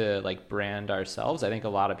choose to like brand ourselves, I think a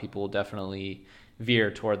lot of people will definitely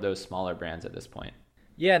veer toward those smaller brands at this point.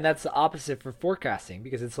 Yeah, and that's the opposite for forecasting,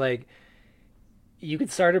 because it's like you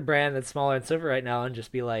could start a brand that's smaller than Surfer right now and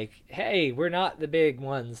just be like, hey, we're not the big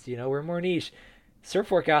ones, we're more niche. Surf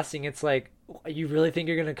forecasting, it's like, you really think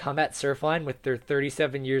you're going to come at Surfline with their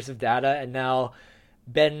 37 years of data, and now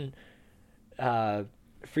Ben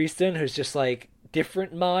Freeston, who's just like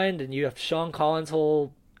different mind, and you have Sean Collins'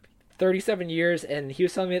 whole 37 years, and he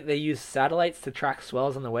was telling me that they use satellites to track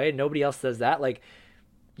swells on the way. Nobody else does that. Like,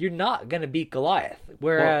 you're not going to beat Goliath.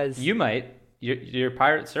 Whereas... Well, you might. You're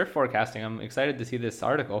pirate surf forecasting. I'm excited to see this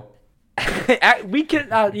article. We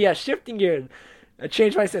can, shifting gear. I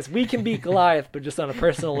changed my sense. We can beat Goliath, but just on a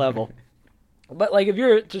personal level. But, like, if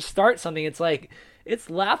you're to start something, it's like, it's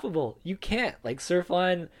laughable. You can't. Like,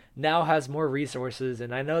 Surfline now has more resources,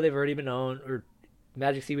 and I know they've already been owned, or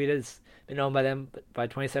Magic Seaweed has been owned by them by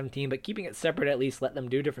 2017, but keeping it separate, at least let them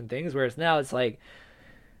do different things. Whereas now it's like,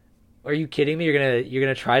 are you kidding me? You're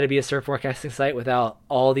gonna try to be a surf forecasting site without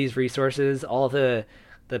all these resources, all the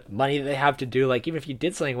money that they have to do. Like, even if you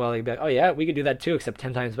did something well, you'd be like, oh yeah, we could do that too, except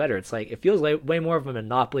 10 times better. It's like, it feels like way more of a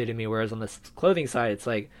monopoly to me. Whereas on the clothing side, it's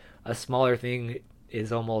like a smaller thing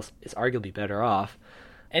is arguably better off.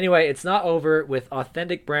 Anyway, it's not over with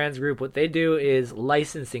Authentic Brands Group. What they do is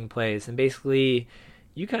licensing plays, and basically,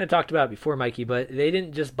 you kind of talked about it before, Mikey, but they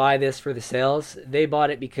didn't just buy this for the sales. They bought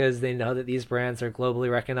it because they know that these brands are globally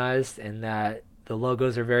recognized and that the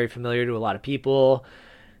logos are very familiar to a lot of people.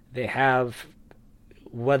 They have,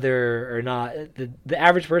 whether or not, the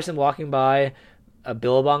average person walking by a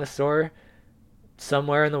Billabong store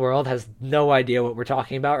somewhere in the world has no idea what we're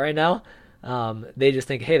talking about right now. They just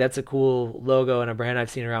think, hey, that's a cool logo and a brand I've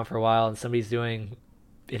seen around for a while, and somebody's doing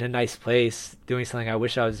in a nice place, doing something I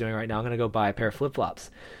wish I was doing right now. I'm going to go buy a pair of flip-flops.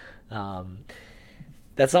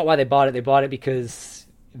 That's not why they bought it. They bought it because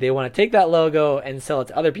they want to take that logo and sell it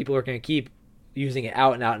to other people who are going to keep using it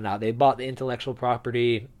out and out and out. They bought the intellectual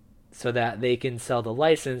property so that they can sell the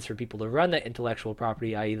license for people to run that intellectual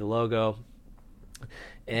property, i.e. the logo,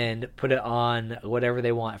 and put it on whatever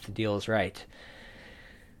they want if the deal is right.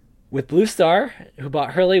 With Blue Star, who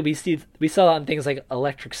bought Hurley, we saw that on things like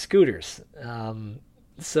electric scooters.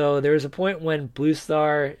 So there was a point when Blue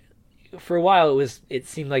Star, for a while, it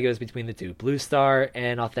seemed like it was between the two. Blue Star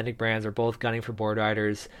and Authentic Brands are both gunning for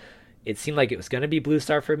Boardriders. It seemed like it was going to be Blue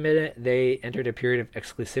Star for a minute. They entered a period of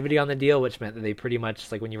exclusivity on the deal, which meant that they pretty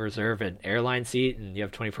much, like when you reserve an airline seat and you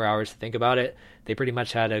have 24 hours to think about it, they pretty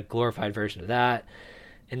much had a glorified version of that.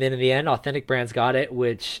 And then in the end, Authentic Brands got it,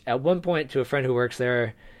 which at one point, to a friend who works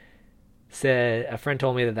there, a friend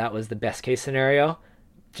told me that was the best case scenario,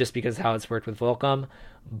 just because of how it's worked with Volcom.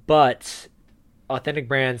 But Authentic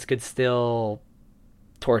Brands could still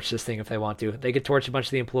torch this thing if they want to. They could torch a bunch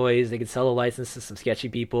of the employees. They could sell the license to some sketchy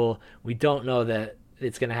people. We don't know that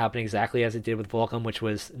it's going to happen exactly as it did with Volcom, which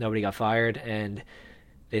was nobody got fired, and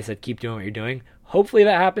they said, keep doing what you're doing. Hopefully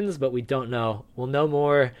that happens, but we don't know. We'll know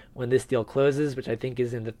more when this deal closes, which I think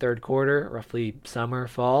is in the third quarter, roughly summer,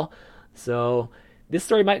 fall. So this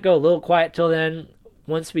story might go a little quiet till then.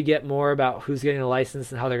 Once we get more about who's getting a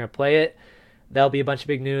license and how they're going to play it, that'll be a bunch of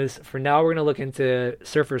big news. For now, we're going to look into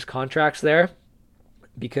surfers' contracts there,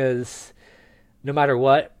 because no matter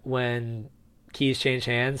what, when keys change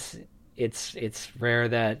hands, it's rare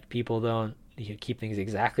that people don't keep things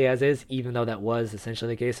exactly as is, even though that was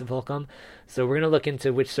essentially the case of Volcom. So we're going to look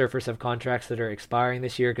into which surfers have contracts that are expiring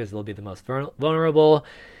this year, because they'll be the most vulnerable.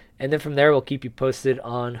 And then from there, we'll keep you posted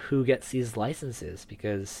on who gets these licenses,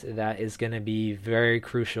 because that is going to be very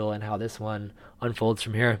crucial in how this one unfolds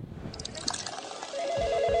from here.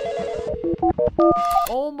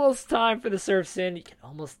 Almost time for the surf sin. You can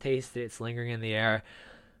almost taste it. It's lingering in the air.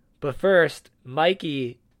 But first,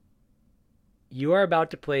 Mikey, you are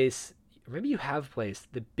about to place, or maybe you have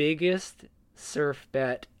placed, the biggest surf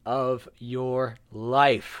bet of your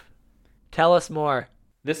life. Tell us more.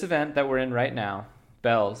 This event that we're in right now,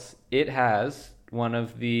 Bells, it has one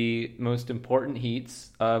of the most important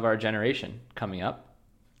heats of our generation coming up.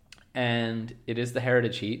 And it is the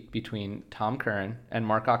Heritage Heat between Tom Curran and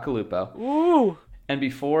Mark Occhilupo. Ooh! And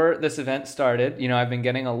before this event started, I've been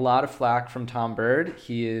getting a lot of flack from Tom Bird.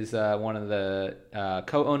 He is one of the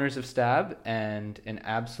co-owners of Stab and an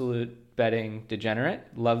absolute betting degenerate.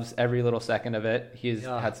 Loves every little second of it. He's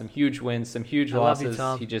had some huge wins, some huge losses.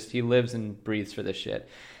 Love you, Tom. He lives and breathes for this shit.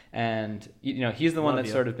 And he's the one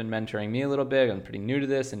that's sort of been mentoring me a little bit. I'm pretty new to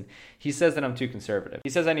this, and he says that I'm too conservative. He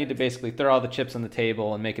says I need to basically throw all the chips on the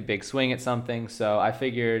table and make a big swing at something. So I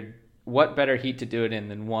figured, what better heat to do it in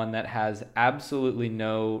than one that has absolutely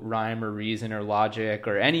no rhyme or reason or logic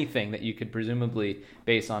or anything that you could presumably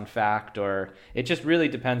base on fact, or it just really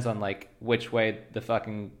depends on like which way the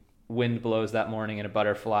fucking wind blows that morning and a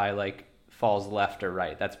butterfly like falls left or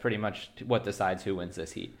right. That's pretty much what decides who wins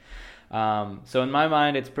this heat. So in my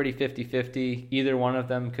mind, it's pretty 50-50. Either one of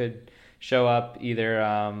them could show up either,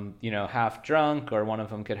 half drunk, or one of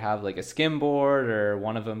them could have like a skimboard, or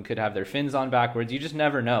one of them could have their fins on backwards. You just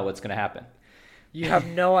never know what's going to happen. You have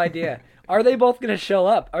no idea. Are they both going to show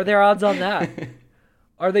up? Are there odds on that?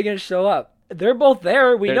 Are they going to show up? They're both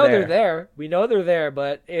there. We know they're there. We know they're there,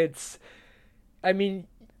 but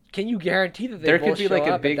can you guarantee that there could be like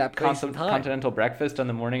a big continental breakfast on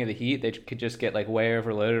the morning of the heat? They could just get like way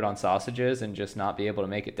overloaded on sausages and just not be able to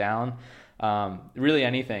make it down. Really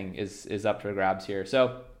anything is up for grabs here.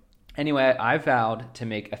 So anyway, I vowed to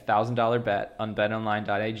make $1,000 bet on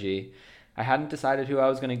betonline.ag. I hadn't decided who I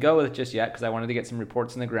was going to go with just yet because I wanted to get some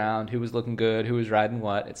reports on the ground, who was looking good, who was riding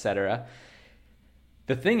what, etc.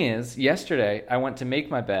 The thing is, yesterday I went to make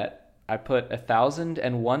my bet. I put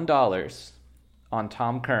 $1,001 on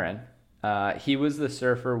Tom Curran. He was the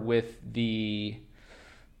surfer with the,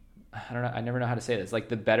 I don't know, I never know how to say this, like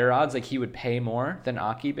the better odds. Like he would pay more than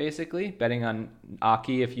Aki, basically. Betting on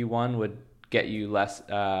Aki if you won would get you less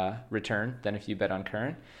return than if you bet on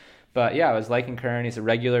Curran. But yeah, I was liking Curran. He's a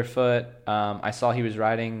regular foot. I saw he was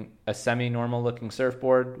riding a semi-normal looking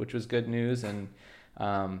surfboard, which was good news. And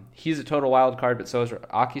he's a total wild card, but so is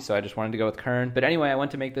Aki, so I just wanted to go with Curran. But anyway, I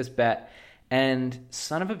went to make this bet. And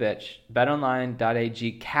son of a bitch,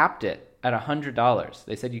 betonline.ag capped it at $100.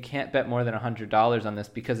 They said you can't bet more than $100 on this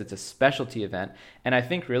because it's a specialty event. And I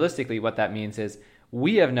think realistically what that means is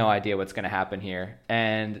we have no idea what's going to happen here.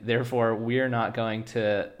 And therefore, we're not going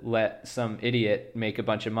to let some idiot make a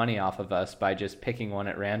bunch of money off of us by just picking one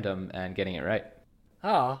at random and getting it right.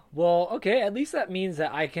 Oh, well, okay. At least that means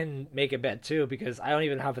that I can make a bet too, because I don't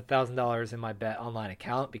even have $1,000 in my bet online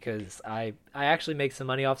account because I actually make some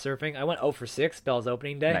money off surfing. I went 0 for 6 Bell's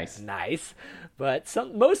opening day. Nice. But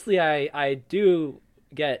mostly I do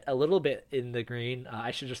get a little bit in the green. I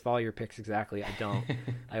should just follow your picks exactly. I don't.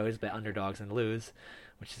 I always bet underdogs and lose,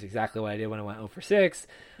 which is exactly what I did when I went 0 for 6.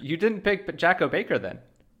 You didn't pick Jacko Baker then?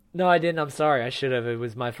 No, I didn't. I'm sorry. I should have. It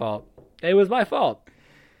was my fault.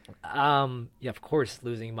 Yeah, of course,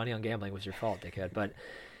 losing money on gambling was your fault, dickhead. But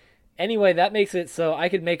anyway, that makes it so I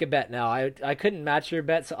could make a bet now. I couldn't match your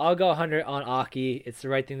bet, so I'll go 100 on Aki. It's the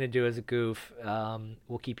right thing to do as a goof.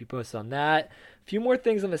 We'll keep you posted on that. A few more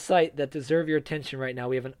things on the site that deserve your attention right now.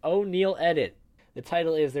 We have an O'Neill edit. The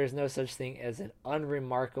title is "There's No Such Thing as an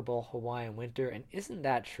Unremarkable Hawaiian Winter," and isn't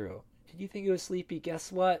that true? Did you think it was sleepy?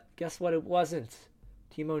 Guess what? It wasn't.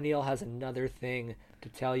 Team O'Neill has another thing to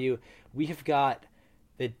tell you. We have got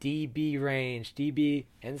the DB range, DB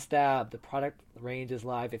and Stab. The product range is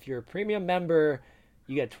live. If you're a premium member,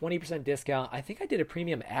 you get a 20% discount. I think I did a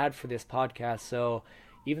premium ad for this podcast, so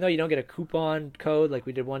even though you don't get a coupon code like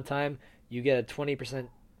we did one time, you get a 20%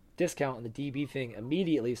 discount on the DB thing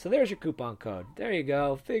immediately. So there's your coupon code. There you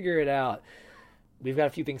go. Figure it out. We've got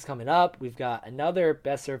a few things coming up. We've got another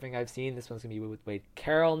Best Surfing I've Seen. This one's going to be with Wade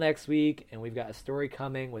Carroll next week. And we've got a story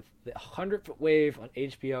coming with the 100-foot wave on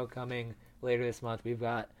HBO coming later this month. We've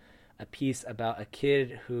got a piece about a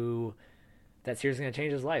kid who that seriously going to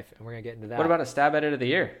change his life. And we're going to get into that. What about a Stab Edit of the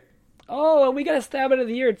Year? Oh, and we got a Stab Edit of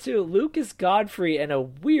the Year, too. Lucas Godfrey and a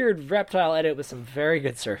weird reptile edit with some very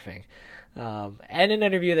good surfing. And an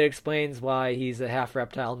interview that explains why he's a half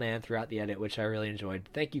reptile man throughout the edit, which I really enjoyed.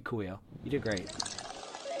 Thank you, Kuyo. You did great.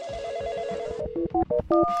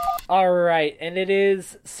 All right, and it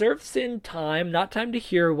is Surf Sin time. Not time to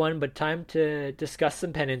hear one, but time to discuss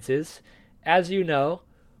some penances. As you know,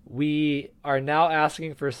 we are now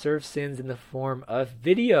asking for surf sins in the form of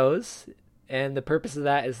videos, and the purpose of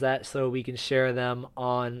that is that so we can share them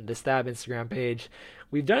on the Stab Instagram page.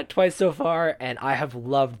 We've done it twice so far, and I have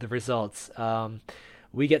loved the results.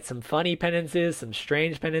 We get some funny penances, some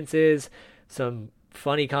strange penances, some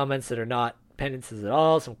funny comments that are not penances at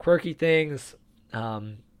all, some quirky things.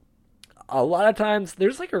 A lot of times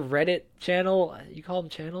there's like a Reddit channel, you call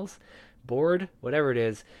them channels, board, whatever it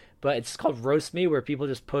is, but it's called Roast Me, where people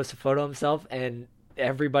just post a photo of themselves and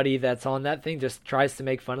everybody that's on that thing just tries to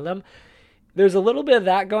make fun of them. There's a little bit of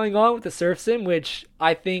that going on with the surf sim, which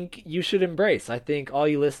I think you should embrace. I think all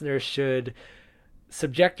you listeners should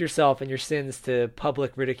subject yourself and your sins to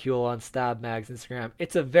public ridicule on Stab Mag's Instagram.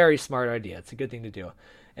 It's a very smart idea. It's a good thing to do.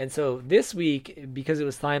 And so this week, because it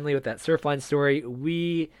was timely with that Surfline story,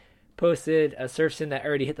 we posted a surf sim that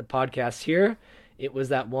already hit the podcast here. It was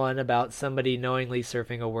that one about somebody knowingly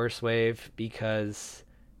surfing a worse wave because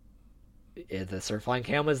the Surfline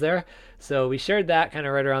cam was there. So we shared that kind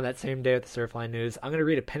of right around that same day with the Surfline news. I'm going to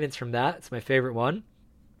read a penance from that. It's my favorite one.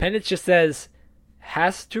 Penance just says,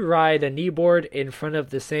 has to ride a kneeboard in front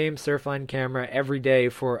of the same Surfline camera every day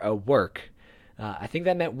for a work. I think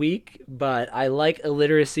that meant week, but I like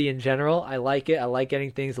illiteracy in general. I like it. I like getting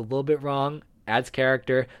things a little bit wrong. Adds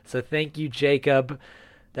character. So thank you, Jacob.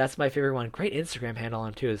 That's my favorite one. Great Instagram handle on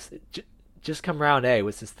him too. Is just come round A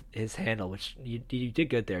was his handle, which you did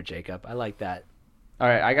good there, Jacob. I like that. All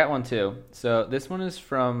right, I got one too. So this one is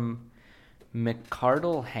from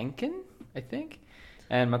McCardle Hankin, I think.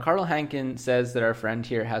 And McCardle Hankin says that our friend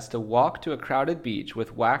here has to walk to a crowded beach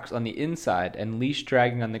with wax on the inside and leash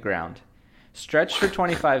dragging on the ground. Stretch for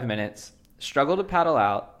 25 minutes, struggle to paddle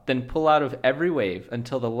out, then pull out of every wave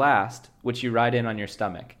until the last, which you ride in on your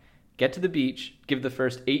stomach. Get to the beach, give the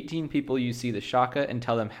first 18 people you see the shaka, and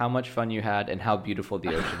tell them how much fun you had and how beautiful the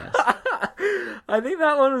ocean is. I think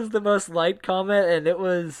that one was the most liked comment, and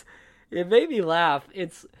it made me laugh.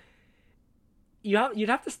 It's you'd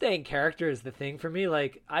have to stay in character is the thing for me.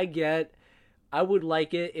 Like, I would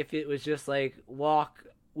like it if it was just like walk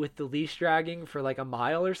with the leash dragging for like a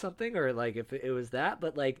mile or something, or like if it was that,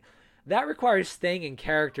 but like that requires staying in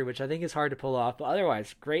character, which I think is hard to pull off. But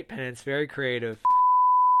otherwise, great penance, very creative.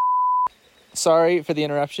 Sorry for the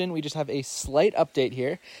interruption. We just have a slight update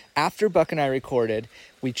here. After Buck and I recorded,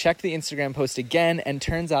 we checked the Instagram post again, and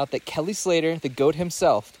turns out that Kelly Slater, the GOAT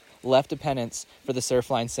himself, left a penance for the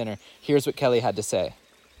Surfline Center. Here's what Kelly had to say.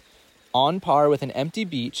 On par with an empty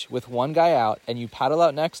beach with one guy out and you paddle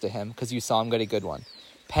out next to him because you saw him get a good one.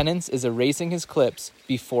 Penance is erasing his clips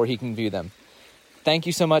before he can view them. Thank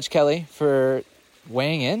you so much, Kelly, for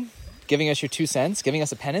weighing in, giving us your 2 cents, giving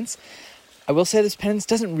us a penance. I will say this penance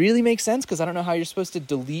doesn't really make sense because I don't know how you're supposed to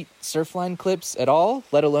delete Surfline clips at all,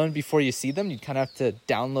 let alone before you see them. You'd kind of have to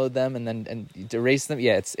download them and erase them.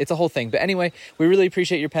 Yeah, it's a whole thing. But anyway, we really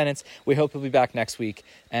appreciate your penance. We hope you'll be back next week.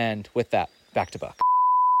 And with that, back to Buck.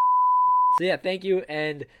 So yeah, thank you,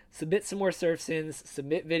 and submit some more surf sins,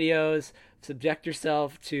 submit videos, subject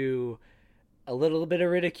yourself to a little bit of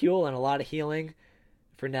ridicule and a lot of healing.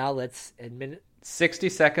 For now, let's 60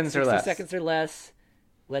 seconds or less. 60 seconds or less.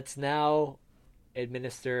 Let's now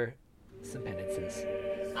administer some penances.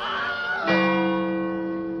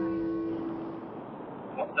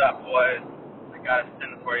 What's up, boys? I got a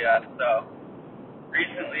sin for you. So,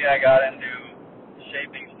 recently I got into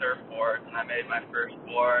shaping surfboards, and I made my first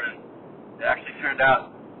board, and it actually turned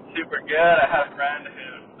out super good. I had a friend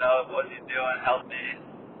who knows what he's doing, helped me,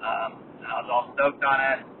 and I was all stoked on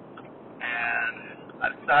it. And I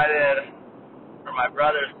decided for my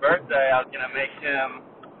brother's birthday, I was going to make him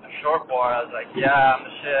a shortboard. I was like, yeah, I'm the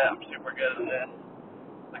shit. I'm super good at this.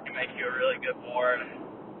 I can make you a really good board.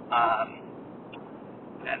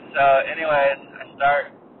 And so, anyways, I start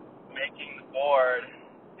making the board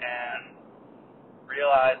and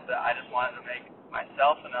realized that I just wanted to make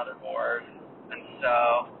myself another board. And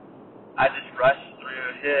so I just rushed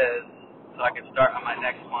through his so I could start on my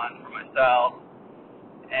next one for myself.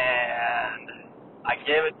 And I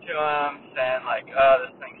gave it to him saying like, oh,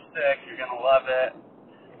 this thing's sick, you're going to love it.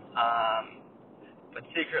 But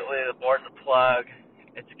secretly the board's a plug.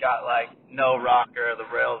 It's got like no rocker, the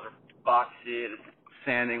rails are boxy, the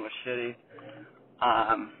sanding was shitty.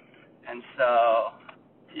 And so,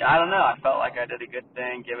 yeah, I don't know, I felt like I did a good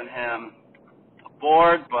thing giving him a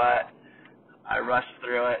board, but I rushed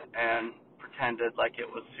through it and pretended like it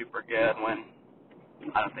was super good when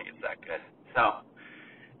I don't think it's that good. So,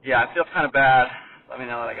 yeah, I feel kind of bad. Let me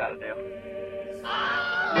know what I got to do.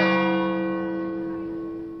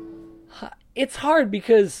 It's hard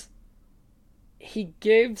because he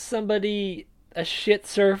gave somebody a shit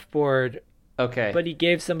surfboard. Okay. But he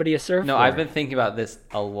gave somebody a surfboard. No, I've been thinking about this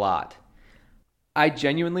a lot. I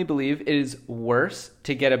genuinely believe it is worse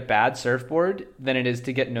to get a bad surfboard than it is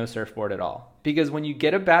to get no surfboard at all. Because when you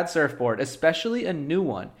get a bad surfboard, especially a new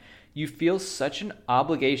one, you feel such an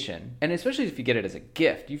obligation, and especially if you get it as a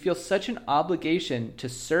gift, you feel such an obligation to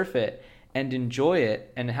surf it and enjoy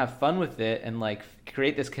it and have fun with it and like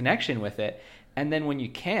create this connection with it. And then when you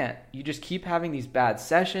can't, you just keep having these bad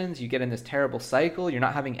sessions. You get in this terrible cycle. You're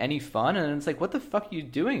not having any fun. And it's like, what the fuck are you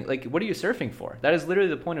doing? Like, what are you surfing for? That is literally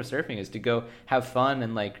the point of surfing, is to go have fun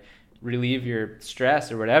and like relieve your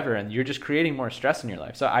stress or whatever. And you're just creating more stress in your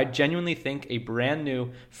life. So I genuinely think a brand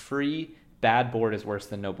new, free, bad board is worse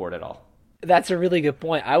than no board at all. That's a really good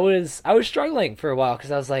point. I was struggling for a while because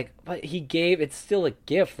I was like, but it's still a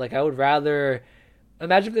gift. Like, I would rather,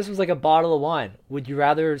 imagine if this was like a bottle of wine. Would you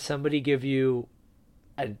rather somebody give you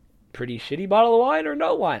a pretty shitty bottle of wine or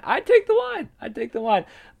no wine? I'd take the wine.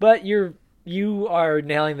 But you are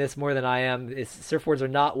nailing this more than I am. Surfboards are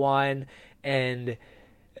not wine. And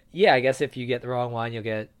yeah, I guess if you get the wrong wine,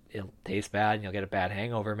 it'll taste bad and you'll get a bad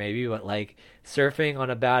hangover maybe. But like, surfing on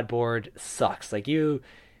a bad board sucks. Like,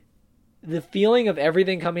 the feeling of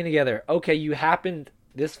everything coming together. Okay,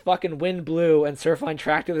 this fucking wind blew and Surfline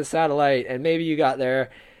tracked to the satellite and maybe you got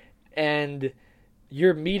there and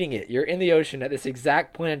you're meeting it. You're in the ocean at this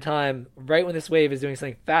exact point in time, right when this wave is doing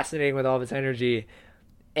something fascinating with all of its energy,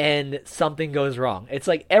 and something goes wrong. It's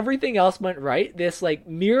like everything else went right. This like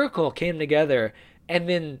miracle came together and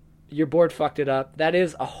then your board fucked it up. That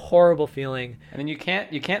is a horrible feeling. And then you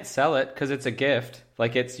can't sell it because it's a gift.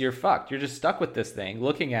 Like, you're fucked. You're just stuck with this thing,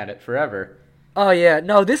 looking at it forever. Oh yeah,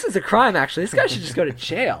 no, this is a crime. Actually, this guy should just go to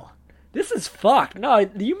jail. This is fucked. No,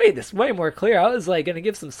 you made this way more clear. I was like gonna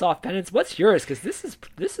give some soft penance. What's yours? Because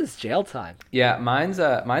this is jail time. Yeah, mine's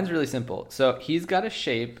really simple. So he's got to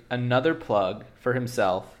shape another plug for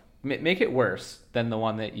himself. Make it worse than the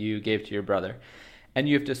one that you gave to your brother. And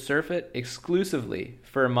you have to surf it exclusively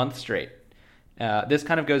for a month straight. This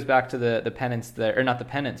kind of goes back to the penance, or not the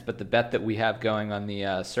penance, but the bet that we have going on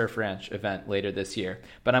the Surf Ranch event later this year.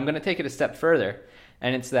 But I'm going to take it a step further,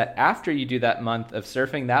 and it's that after you do that month of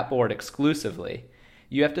surfing that board exclusively,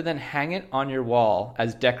 you have to then hang it on your wall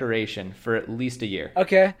as decoration for at least a year.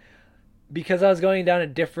 Okay, because I was going down a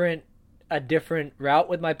different route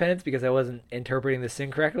with my penance because I wasn't interpreting this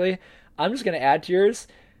incorrectly, I'm just going to add to yours.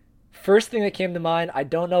 First thing that came to mind, I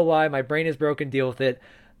don't know why, my brain is broken, deal with it.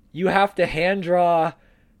 You have to hand draw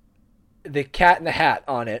the Cat in the Hat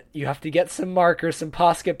on it. You have to get some markers, some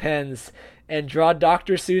Posca pens, and draw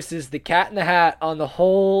Dr. Seuss's The Cat in the Hat on the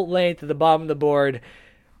whole length of the bottom of the board.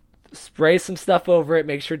 Spray some stuff over it,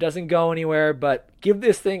 make sure it doesn't go anywhere, but give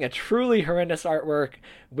this thing a truly horrendous artwork,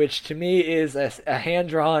 which to me is a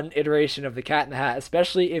hand-drawn iteration of the Cat in the Hat,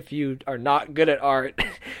 especially if you are not good at art.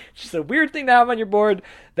 It's just a weird thing to have on your board.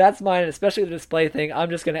 That's mine, especially the display thing. I'm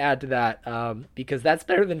just going to add to that because that's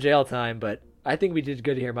better than jail time, but I think we did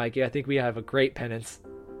good here, Mikey. I think we have a great penance.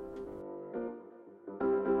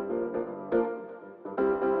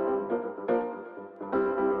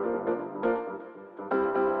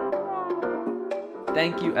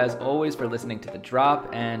 Thank you, as always, for listening to The Drop.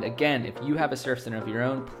 And again, if you have a surf center of your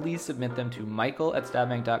own, please submit them to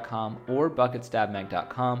michael@stabmag.com or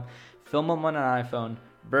buck@stabmag.com. Film them on an iPhone,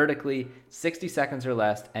 vertically, 60 seconds or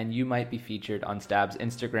less, and you might be featured on Stab's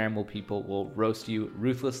Instagram, where people will roast you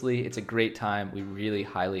ruthlessly. It's a great time. We really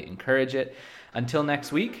highly encourage it. Until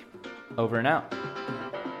next week, over and out.